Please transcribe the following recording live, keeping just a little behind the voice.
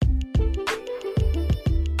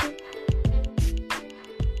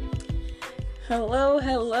Hello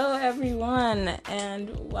everyone, and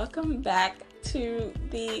welcome back to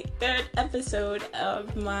the third episode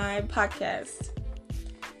of my podcast.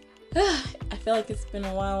 I feel like it's been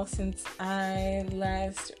a while since I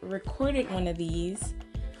last recorded one of these,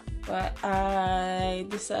 but I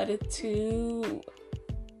decided to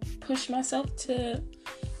push myself to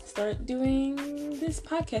start doing this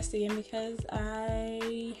podcast again because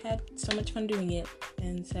I had so much fun doing it.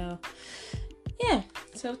 And so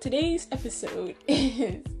today's episode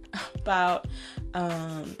is about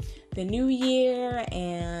the new year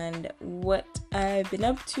and what I've been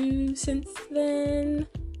up to since then.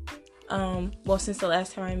 Since the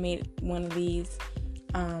last time I made one of these.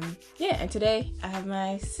 And today I have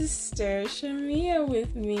my sister Shamia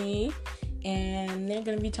with me, and they're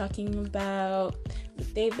going to be talking about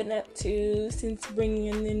what they've been up to since bringing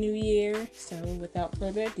in the new year. So without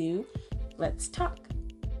further ado, let's talk.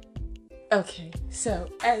 Okay, so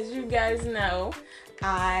as you guys know,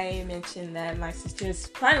 I mentioned that my sister is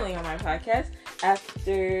finally on my podcast.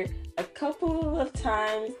 After a couple of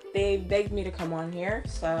times, they begged me to come on here.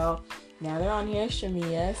 So now they're on here.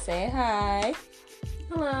 Shamia, say hi.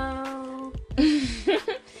 Hello.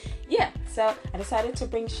 So I decided to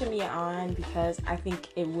bring Shamia on because I think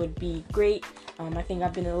it would be great. I think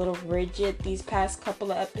I've been a little rigid these past couple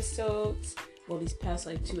of episodes. Well, these past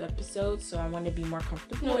 2 episodes, so I want to be more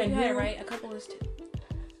comfortable. No, you had it right. A couple is 2.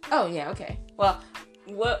 Oh yeah, okay. Well,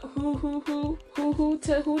 who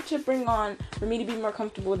to bring on for me to be more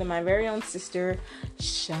comfortable than my very own sister,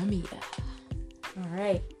 Shamia. All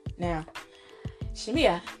right, now,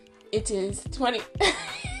 Shamia, it is 20.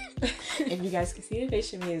 If you guys can see the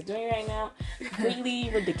face Shamia is doing right now, completely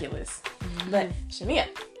ridiculous. But Shamia,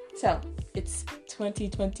 so it's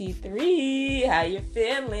 2023. How you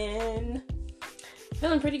feeling?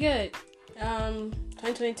 Feeling pretty good.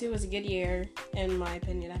 2022 was a good year, in my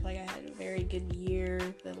opinion. I feel like I had a very good year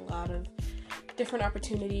with a lot of different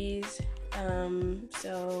opportunities.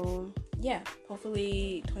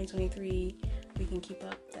 Hopefully 2023 we can keep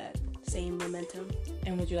up that same momentum.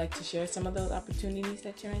 And would you like to share some of those opportunities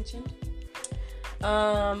that you mentioned?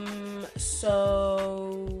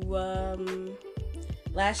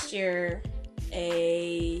 Last year,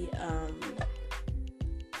 a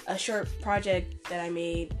short project that I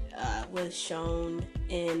made was shown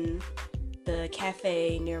in the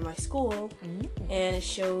cafe near my school, and it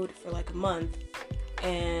showed for a month,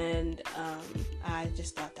 and I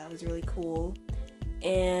just thought that was really cool.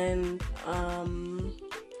 And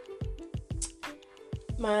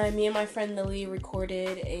me and my friend Lily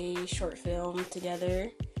recorded a short film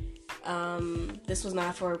together. This was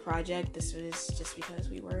not for a project. This was just because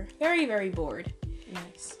we were very, very bored.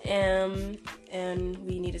 Nice. And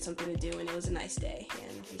we needed something to do, and it was a nice day,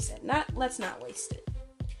 and we said, let's not waste it.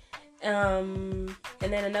 And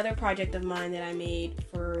then another project of mine that I made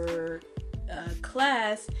for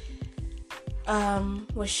class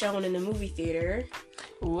was shown in the movie theater.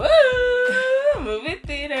 Woo! Movie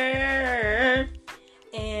theater!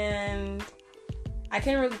 And I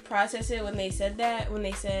couldn't really process it when they said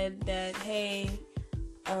that, hey,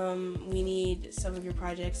 we need some of your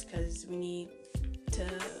projects because we need to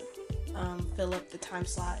fill up the time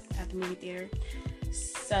slot at the movie theater.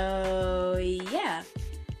 So yeah,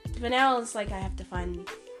 but now it's I have to find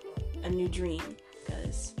a new dream,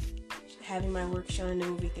 because having my work shown in the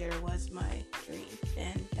movie theater was my dream,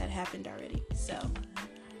 and that happened already. So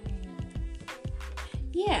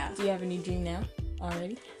yeah. Do you have a new dream now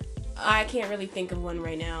already? I can't really think of one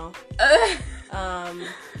right now.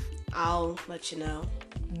 I'll let you know.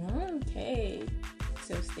 Okay.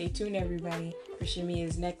 So stay tuned, everybody, for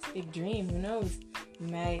Shamia's next big dream. Who knows? You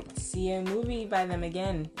might see a movie by them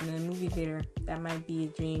again in the movie theater. That might be a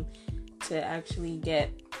dream, to actually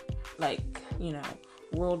get,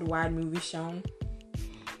 worldwide movie shown.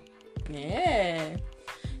 Yeah.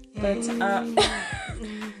 But,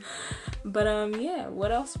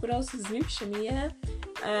 what else is new, Shamia?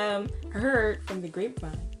 I heard through the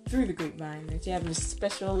grapevine, that you have a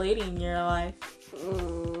special lady in your life.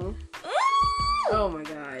 Oh my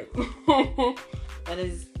god. That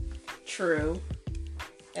is true.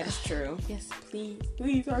 That is true. Yes,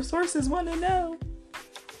 please, our sources want to know.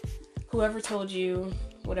 Whoever told you,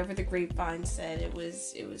 whatever the grapevine said, it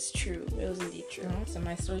was true. It was indeed true. So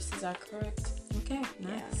my sources are correct. Okay,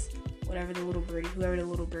 nice. Yeah. Whoever the little birdie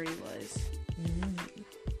was.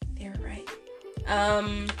 They were right.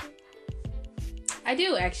 I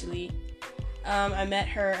do actually. I met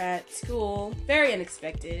her at school. Very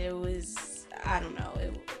unexpected. It was, I don't know.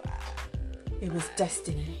 It was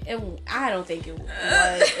destiny. I don't think it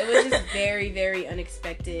was. It was just very, very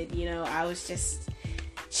unexpected. I was just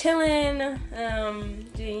chilling,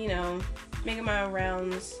 making my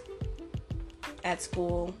rounds at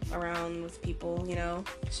school, around with people, you know.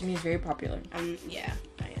 Shimi is very popular. Yeah,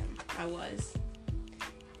 I am. I was.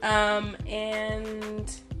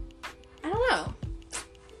 And I don't know.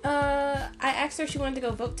 I asked her if she wanted to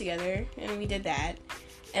go vote together, and we did that.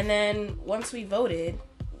 And then once we voted,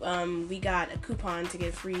 we got a coupon to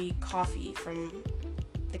get free coffee from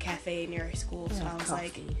the cafe near our school. So I was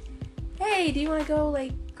like, hey, do you want to go,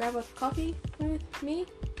 like, grab a coffee with me?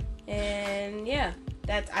 And yeah,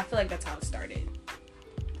 I feel like that's how it started.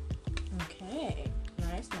 Okay.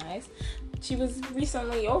 Nice. She was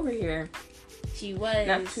recently over here. She was.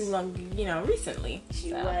 Not too long, recently.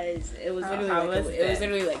 She was. It was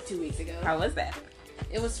literally like 2 weeks ago. How was that?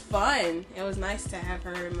 It was fun. It was nice to have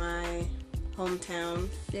her in my hometown,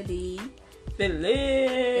 Philly.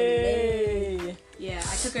 Yeah,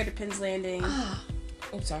 I took her to Penn's Landing.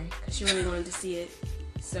 I'm sorry. Because she really wanted to see it.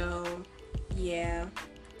 So, yeah.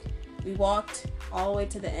 We walked all the way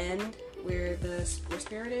to the end where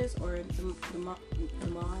Spirit is, or the Mosh.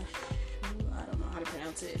 I don't know how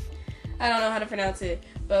to pronounce it.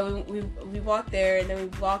 But we walked there, and then we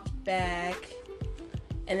walked back,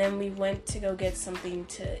 and then we went to go get something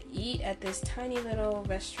to eat at this tiny little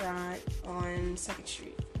restaurant on 2nd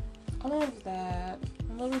Street. I love that.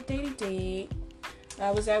 A little date.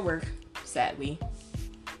 I was at work, sadly.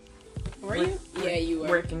 Were you? Yeah, you were.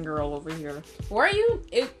 Working girl over here. Were you?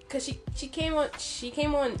 Because she came on. She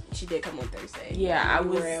did come on Thursday. Yeah, I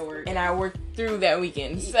was at work, and I worked through that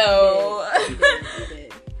weekend. So you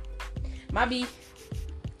did. My B.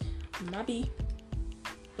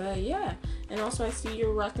 But yeah, and also I see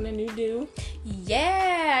you're rocking a new do.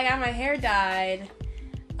 Yeah, I got my hair dyed.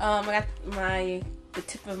 I got the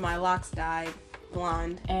tip of my locks dyed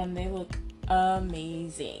blonde, and they look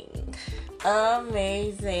amazing.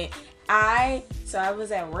 I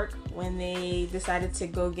was at work when they decided to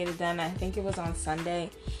go get it done. I think it was on Sunday.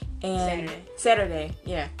 And Saturday.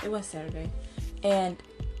 Yeah, it was Saturday. And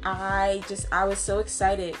I was so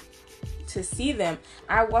excited to see them.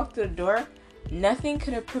 I walked through the door. Nothing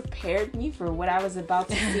could have prepared me for what I was about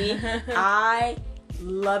to see. I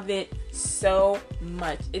love it so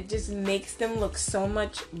much. It just makes them look so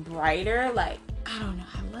much brighter. Like, I don't know.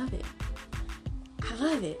 I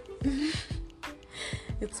love it.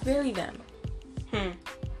 It's very them.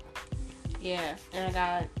 Yeah, and I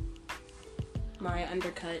got my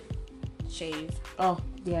undercut shaved. Oh,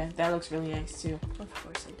 yeah, that looks really nice too. Of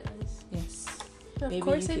course it does. Yes. Maybe you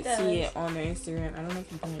could see it on their Instagram. I don't know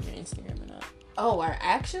if you put it on their Instagram or not. Oh, I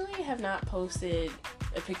actually have not posted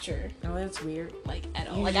a picture. Oh, that's weird. Like, at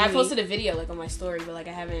all. Usually, like, I posted a video, like, on my story, but, like,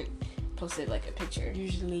 I haven't posted, like, a picture.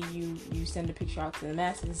 Usually you send a picture out to the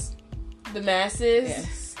masses. The masses?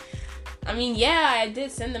 Yes. I mean, yeah, I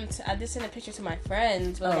did send a picture to my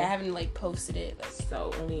friends, but like, I haven't, like, posted it. Like,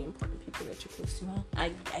 so, only important people that you're close to, huh?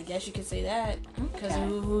 I guess you could say that.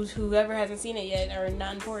 Because whoever hasn't seen it yet are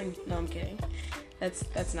not important. No, I'm kidding. That's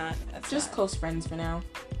just not. Close friends for now.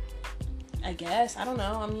 I guess. I don't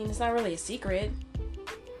know. I mean, it's not really a secret.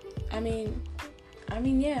 I mean,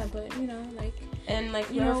 yeah, but, like... And, like,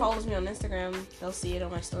 whoever follows me on Instagram, they'll see it on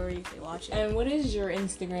my story if they watch it. And what is your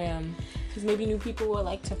Instagram? Because maybe new people would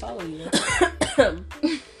like to follow you.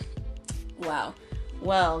 Wow.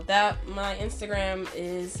 Well, my Instagram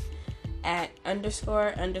is at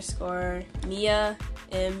 __ Mia,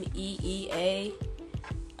 MEEA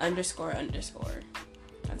 __.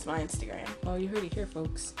 That's my Instagram. Oh, you heard it here,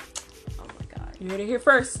 folks. Oh my god. You heard it here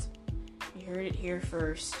first.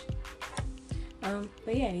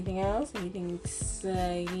 But yeah, anything else? Anything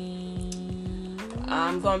exciting?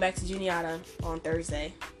 I'm going back to Juniata on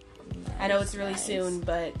Thursday. Nice, I know it's really soon,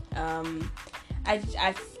 but I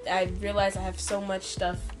realize I have so much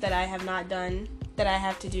stuff that I have not done that I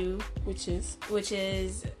have to do, which is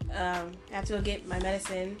I have to go get my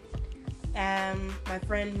medicine. My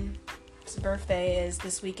friend's birthday is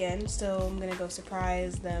this weekend, so I'm gonna go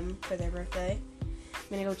surprise them for their birthday. I'm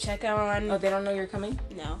gonna go check on. Oh, they don't know you're coming?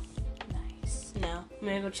 No. No, I'm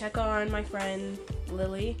gonna go check on my friend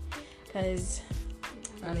Lily, because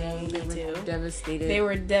they were devastated. They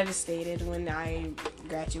were devastated when I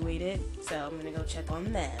graduated, so I'm gonna go check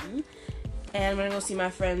on them. And I'm gonna go see my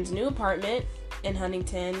friend's new apartment in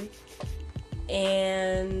Huntington,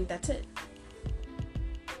 and that's it.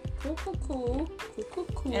 Cool.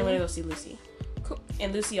 And I'm gonna go see Lucy. Cool.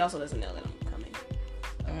 And Lucy also doesn't know that I'm coming.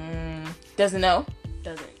 Doesn't know?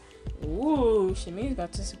 Doesn't. Ooh, Shami's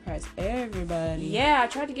about to surprise everybody. Yeah, I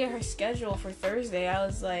tried to get her schedule for Thursday. I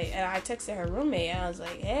was like, and I texted her roommate. I was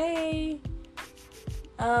like, hey,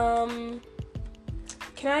 can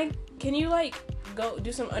you like go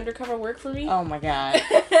do some undercover work for me? Oh my god.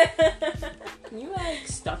 Can you like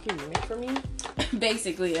stalk your roommate for me?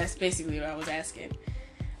 Basically, that's basically what I was asking.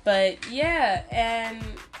 But yeah, and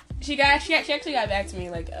she actually got back to me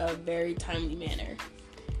like a very timely manner.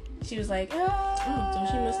 She was like, so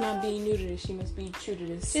she must not be new to this. She must be true to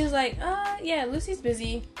this. She was like, yeah, Lucy's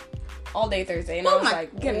busy all day Thursday. And Oh I was my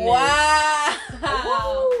like, goodness. wow.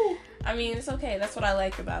 Woo. I mean, it's okay. That's what I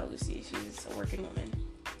like about Lucy. She's a working woman.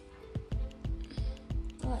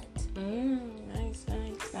 What? Nice.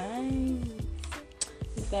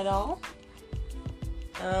 Is that all?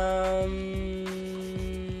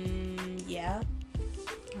 Yeah.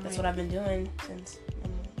 That's what I've been doing since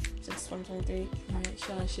 2023. Alright,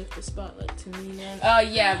 shall I shift the spotlight to me now? Oh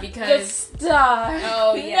yeah, because star.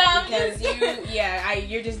 oh yeah, No, because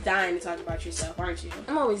you're just dying to talk about yourself, aren't you?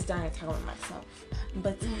 I'm always dying to talk about myself.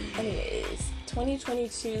 But anyways,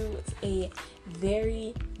 2022 was a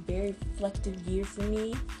very, very reflective year for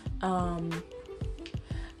me.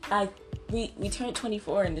 We turned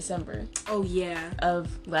 24 in December. Oh yeah. Of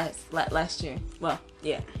last year. Well,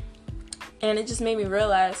 yeah. And it just made me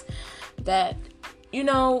realize that, you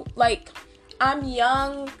know, like, I'm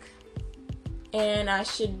young and I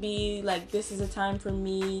should be, like, this is a time for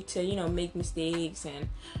me to, you know, make mistakes and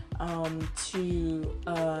to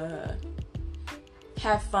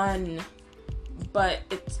have fun. But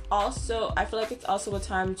it's also, I feel like it's also a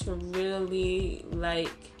time to really, like,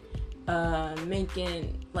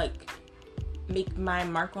 make my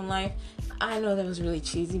mark on life. I know that was really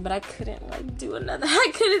cheesy, but I couldn't say it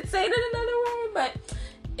in another way, but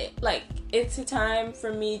it's a time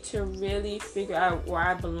for me to really figure out where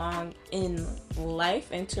I belong in life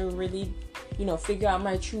and to really, you know, figure out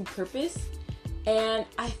my true purpose. And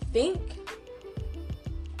I think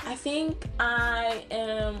I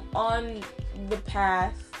am on the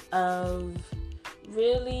path of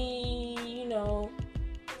really, you know,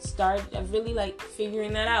 really like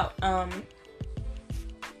figuring that out.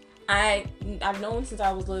 I've known since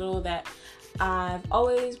I was little that I've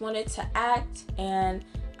always wanted to act, and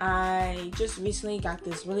I just recently got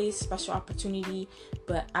this really special opportunity,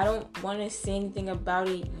 but I don't want to say anything about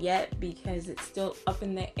it yet because it's still up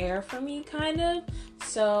in the air for me, kind of.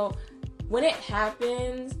 So when it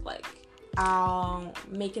happens, like, I'll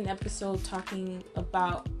make an episode talking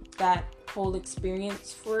about that whole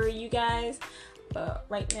experience for you guys. But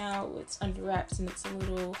right now it's under wraps and it's a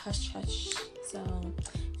little hush-hush. So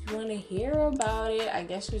if you want to hear about it, I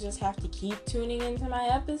guess you'll just have to keep tuning into my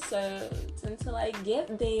episodes until I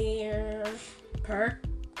get there.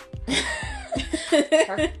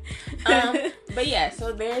 But yeah,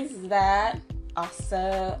 so there's that.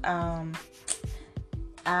 Also,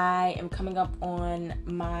 I am coming up on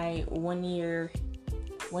my one year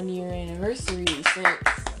anniversary since.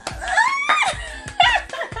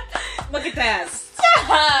 Look at that.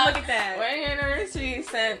 Look at that. 1 year anniversary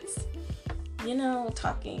since, you know,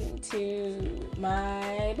 talking to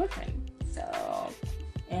my boyfriend. So,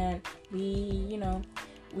 and we, you know,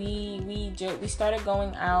 we started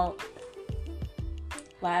going out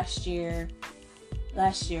last year,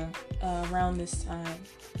 around this time.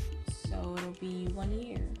 So it'll be 1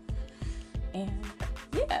 year. And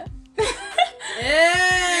yeah.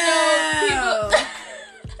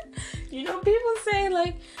 People say,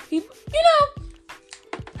 like,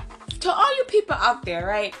 to all you people out there,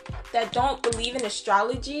 right, that don't believe in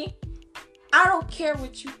astrology, I don't care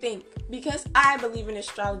what you think, because I believe in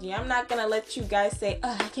astrology. I'm not gonna let you guys say,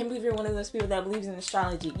 I can't believe you're one of those people that believes in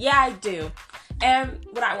astrology. Yeah, I do. And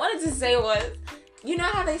what I wanted to say was, you know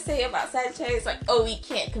how they say about Sagittarius, like, oh, we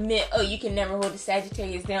can't commit, oh, you can never hold the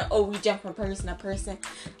Sagittarius down, oh, we jump from person to person.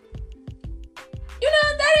 You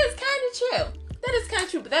know, that is kind of true. That is kind of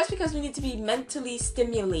true, but that's because we need to be mentally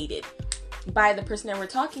stimulated by the person that we're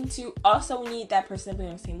talking to. Also, we need that person to be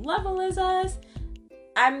on the same level as us.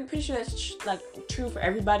 I'm pretty sure that's true for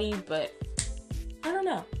everybody, but I don't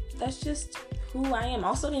know. That's just who I am.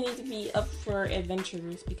 Also, they need to be up for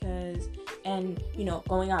adventures and you know,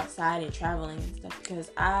 going outside and traveling and stuff, because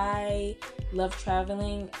I love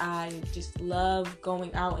traveling. I just love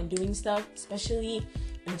going out and doing stuff, especially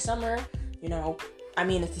in the summer. You know, I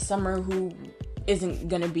mean, it's the summer, who isn't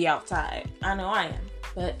gonna be outside? I know I am,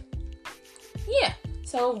 but yeah.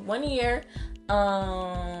 So 1 year,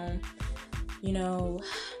 you know,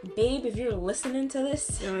 babe, if you're listening to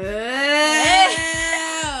this, if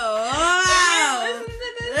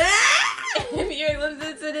you're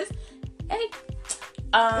listening to this, hey,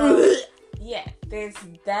 yeah, there's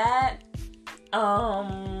that.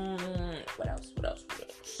 What else?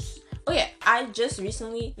 Oh yeah, not just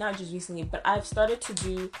recently, but I've started to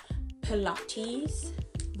do Pilates,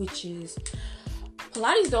 which is,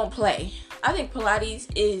 Pilates don't play. I think Pilates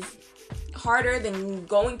is harder than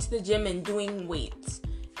going to the gym and doing weights,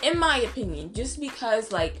 in my opinion. Just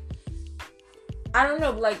because, like, I don't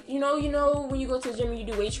know, like, you know, when you go to the gym and you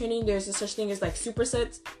do weight training, there's a such thing as, like,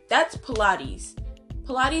 supersets. That's Pilates.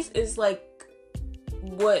 Pilates is, like,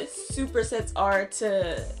 what supersets are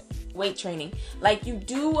to weight training. Like, you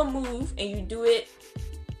do a move and you do it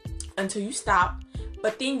until you stop,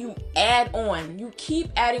 but then you add on. You keep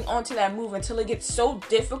adding on to that move until it gets so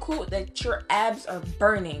difficult that your abs are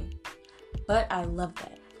burning. But I love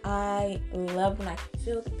that. I love when I can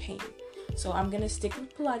feel the pain. So I'm gonna stick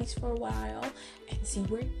with Pilates for a while and see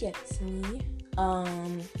where it gets me.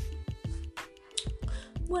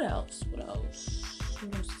 What else? What else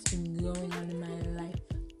has been going on in my life?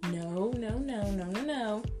 No.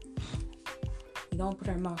 We don't put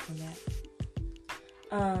our mouth on that.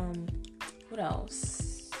 What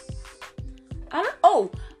else?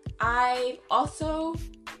 I've also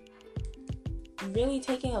really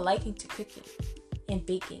taken a liking to cooking and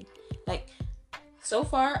baking. Like, so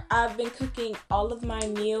far, I've been cooking all of my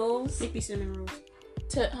meals. Make me cinnamon rolls.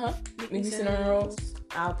 Make me cinnamon rolls.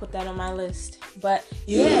 I'll put that on my list. But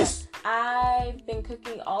yes, I've been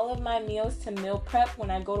cooking all of my meals to meal prep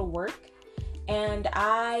when I go to work. And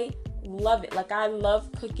I love it. Like, I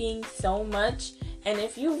love cooking so much. And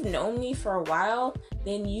if you've known me for a while,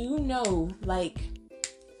 then you know, like,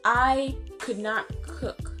 I could not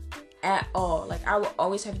cook at all. Like, I would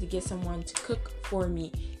always have to get someone to cook for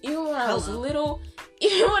me. Even when I was little,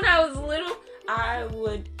 I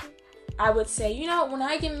would say, you know, when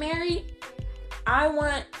I get married, I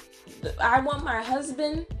want my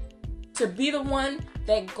husband to be the one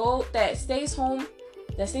that stays home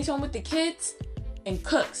with the kids and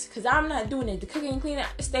cooks, because I'm not doing it. The cooking and cleaning,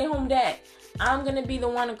 stay home dad. I'm gonna be the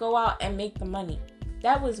one to go out and make the money.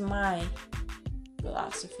 That was my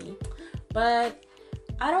philosophy. But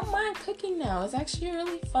I don't mind cooking now. It's actually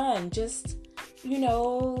really fun. Just, you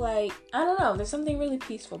know, like, I don't know. There's something really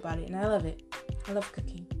peaceful about it, and I love it. I love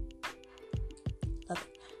cooking. Love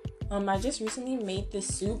it. I just recently made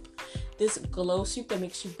this glow soup that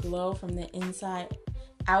makes you glow from the inside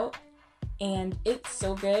out, and it's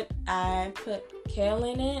so good. I put kale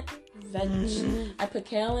in it. I put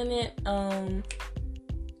kale in it.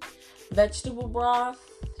 Vegetable broth,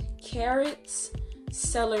 carrots,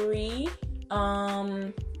 celery,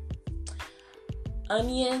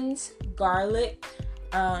 onions, garlic,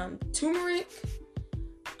 turmeric,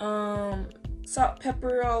 salt,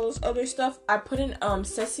 pepper, all those other stuff. I put in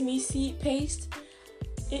sesame seed paste.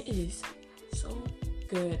 It is so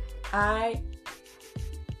good. I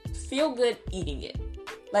feel good eating it.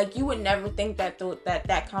 Like, you would never think that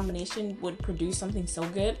that combination would produce something so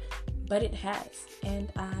good, but it has, and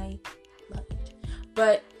I love it.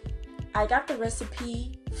 But I got the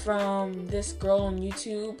recipe from this girl on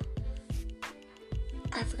YouTube.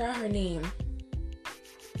 I forgot her name.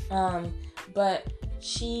 But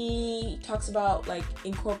she talks about, like,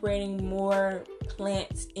 incorporating more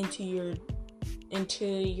plants into your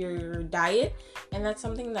diet, and that's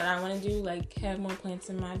something that I want to do, like, have more plants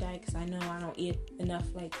in my diet, because I know I don't eat enough,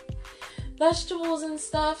 like, vegetables and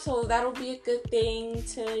stuff. So that'll be a good thing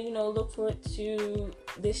to, you know, look forward to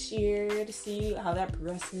this year, to see how that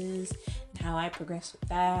progresses and how I progress with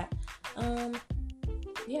that.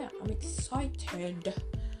 Yeah, I'm excited.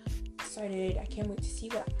 I can't wait to see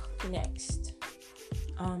what I cook next.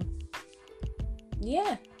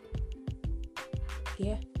 Yeah,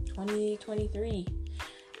 2023,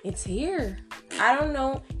 it's here. I don't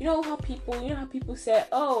know. You know how people said,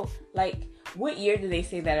 oh, like, what year did they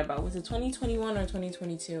say that about? Was it 2021 or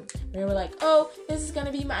 2022? They were like, oh, this is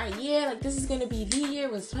gonna be my year. Like, this is gonna be the year.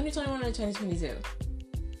 Was it 2021 or 2022?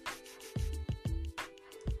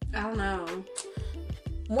 I don't know.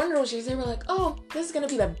 One of those years, they were like, oh, this is gonna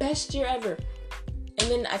be the best year ever. And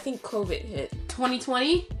then I think COVID hit.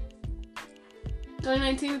 2020?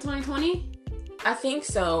 2019 to 2020? I think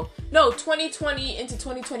so. No, 2020 into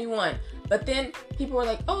 2021. But then people were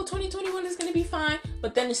like, oh, 2021 is going to be fine.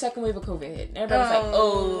 But then the second wave of COVID hit. And everybody was like,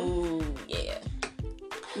 oh, yeah.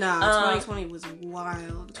 Nah, 2020 was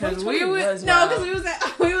wild. Because we was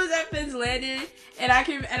at Finn's Landing, and I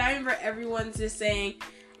remember everyone just saying,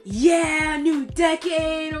 yeah, new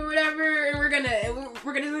decade or whatever, and we're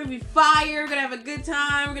gonna be fire, we're gonna have a good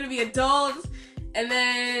time, we're gonna be adults. And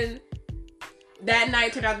then that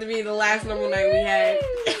night turned out to be the last normal night we had.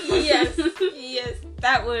 yes,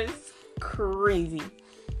 that was crazy.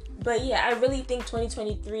 But yeah, I really think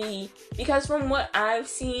 2023, because from what I've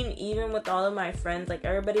seen, even with all of my friends, like,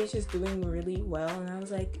 everybody's just doing really well, and I was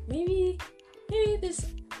like, maybe this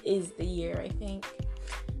is the year. I think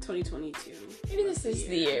 2022. Maybe this is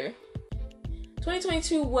the year.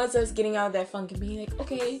 2022 was us getting out of that funk and being like,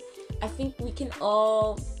 okay, I think we can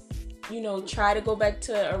all, you know, try to go back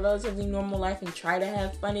to a relatively normal life and try to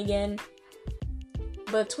have fun again.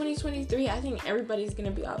 But 2023, I think everybody's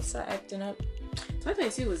gonna be outside acting up.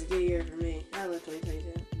 2022 was a good year for me. I love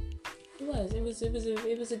 2022.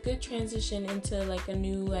 It was a good transition into like a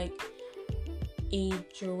new like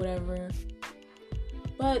age or whatever.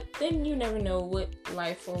 But then you never know what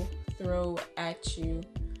life will throw at you.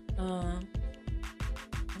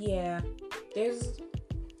 Yeah, there's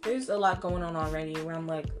a lot going on already where I'm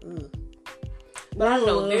like, ugh. But I don't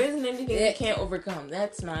know. There isn't anything we can't overcome.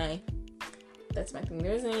 That's my thing.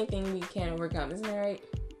 There isn't anything we can't overcome. Isn't that right?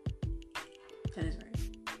 That is right.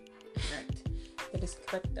 Correct. That is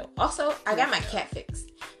correct, though. Also, I got my cat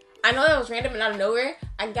fixed. I know that was random and out of nowhere.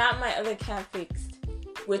 I got my other cat fixed,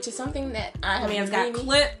 which is something that I have been got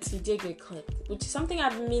clipped. He did get clipped, which is something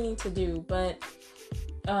I've been meaning to do, but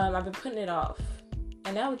I've been putting it off.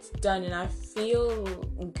 And now it's done, and I feel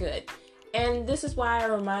good. And this is why I have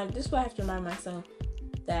to remind myself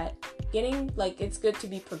that getting, like, it's good to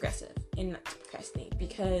be progressive and not to procrastinate,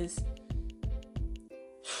 because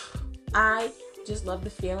I just love the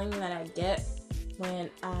feeling that I get when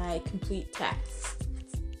I complete tasks.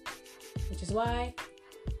 Which is why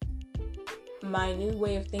my new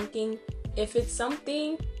way of thinking, if it's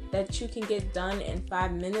something that you can get done in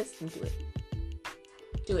 5 minutes, then do it.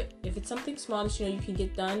 Do it. If it's something small that you know you can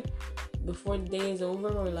get done before the day is over,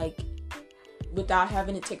 or like without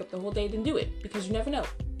having to take up the whole day, then do it. Because you never know.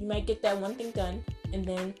 You might get that one thing done, and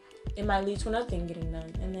then it might lead to another thing getting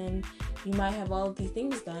done. And then you might have all of these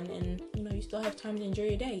things done, and you know, you still have time to enjoy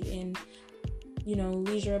your day and, you know,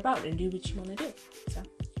 leisure about and do what you want to do. So,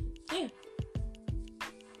 yeah.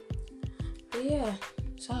 But yeah,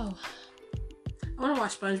 so I want to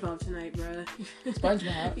watch SpongeBob tonight, bro.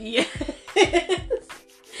 SpongeBob? Yeah.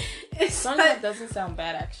 SpongeBob doesn't sound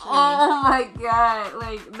bad, actually. Oh my god.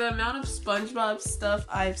 Like, the amount of SpongeBob stuff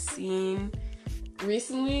I've seen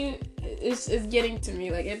recently is getting to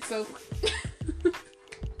me. Like, it's so...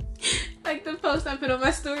 like, the post I put on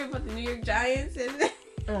my story about the New York Giants and...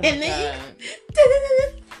 Oh my and then...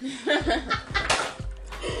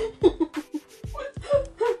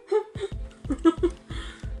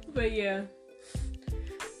 But yeah.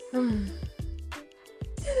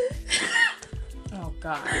 Oh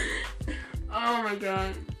god. Oh my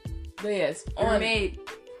god. But yes, They're made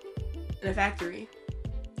in a factory.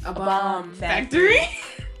 A bomb bomb factory.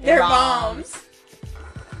 They're bombs.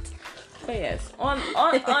 But yes, on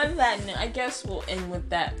that note, I guess we'll end with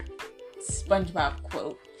that SpongeBob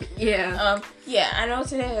quote. Yeah. Yeah, I know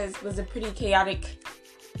today was a pretty chaotic,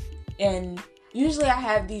 and usually I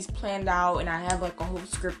have these planned out and I have like a whole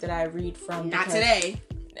script that I read from. Not today.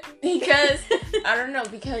 Because I don't know,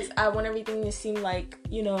 because I want everything to seem like,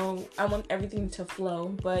 you know, I want everything to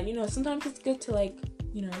flow. But, you know, sometimes it's good to, like,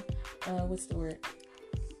 you know, what's the word?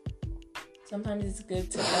 Sometimes it's good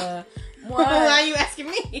to why are you asking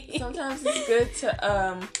me? Sometimes it's good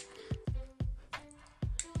to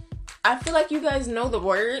I feel like you guys know the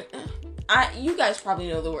word. You guys probably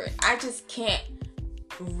know the word. I just can't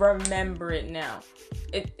remember it now.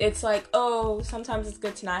 It's like, oh, sometimes it's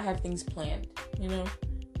good to not have things planned, you know?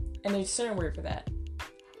 And there's a certain word for that.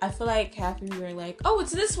 I feel like half of you are like, oh,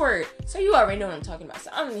 it's this word. So you already know what I'm talking about.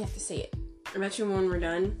 So I don't even have to say it. I bet you when we're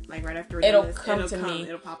done, like right after we're it'll done, come to me.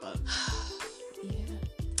 It'll pop up. Yeah.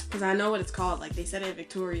 Because I know what it's called. Like, they said it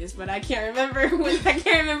Victorious, but I can't remember the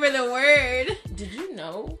word. Did you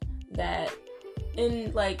know that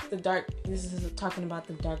in, like, this is talking about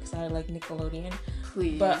the dark side, like Nickelodeon.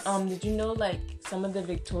 Please. But, did you know, like, some of the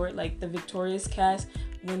Victorious cast,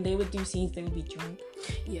 when they would do scenes, they would be drunk?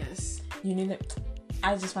 Yes. You knew that?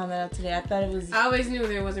 I just found that out today. I thought it was... I always knew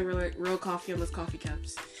there wasn't real coffee unless coffee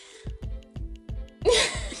cups.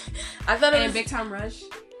 I thought it was... And Big Time Rush,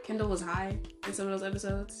 Kendall was high in some of those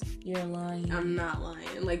episodes. You're lying. I'm not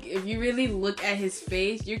lying. Like, if you really look at his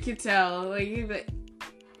face, you could tell. Like, you'd be like,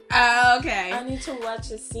 oh, okay. I need to watch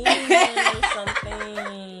a scene or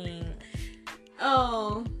something.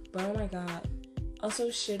 Oh. But oh my god. Also,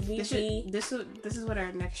 should we This is what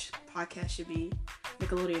our next podcast should be.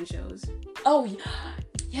 Nickelodeon shows. Oh,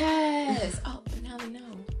 yes. Oh, but now they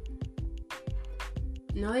know.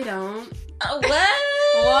 No, they don't. Oh, what?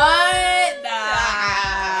 What?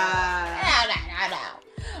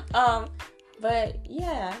 No. But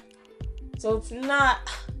yeah. So it's not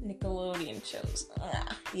Nickelodeon shows.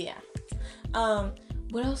 Yeah.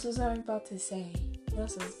 What else was I about to say?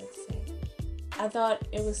 I thought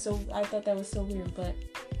that was so weird, but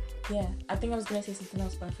yeah. I think I was gonna say something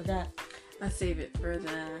else, but I forgot. Let's save it for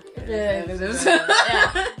the... Yeah.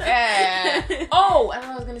 Oh, and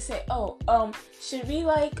I was gonna say, should we,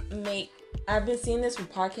 like, make I've been seeing this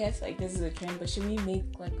with podcasts. Like, this is a trend, but should we make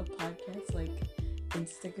like a podcast, like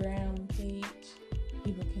Instagram page?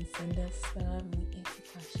 People can send us stuff and we answer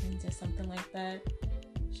questions or something like that.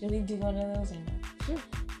 Should we do one of those or not? Sure.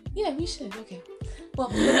 Yeah, we should. Okay. Well,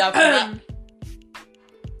 look out for that.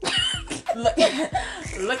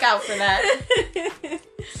 Look out for that.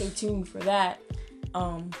 Stay tuned for that.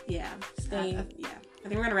 Yeah. Stay. I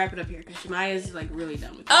think we're gonna wrap it up here because Shemaya's like really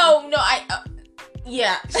done with it. Oh no,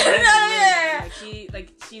 yeah.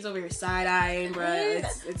 She's over here side eyeing, bro.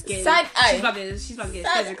 It's getting side eye. She's about to get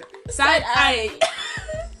physical. Side eye.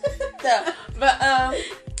 No, but I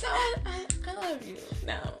love you.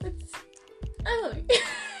 No, I love you.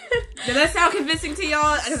 Does that sound convincing to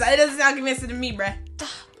y'all? Because it doesn't sound convincing to me, bruh.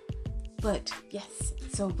 But yes,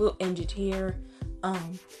 so we'll end it here.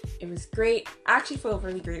 It was great. I actually feel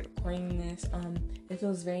really great recording this. It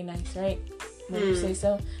feels very nice, right? When you say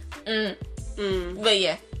so. But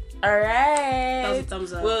yeah. Alright. That was a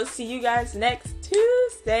thumbs up. We'll see you guys next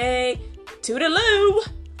Tuesday. Toodaloo.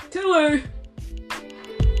 Toodaloo.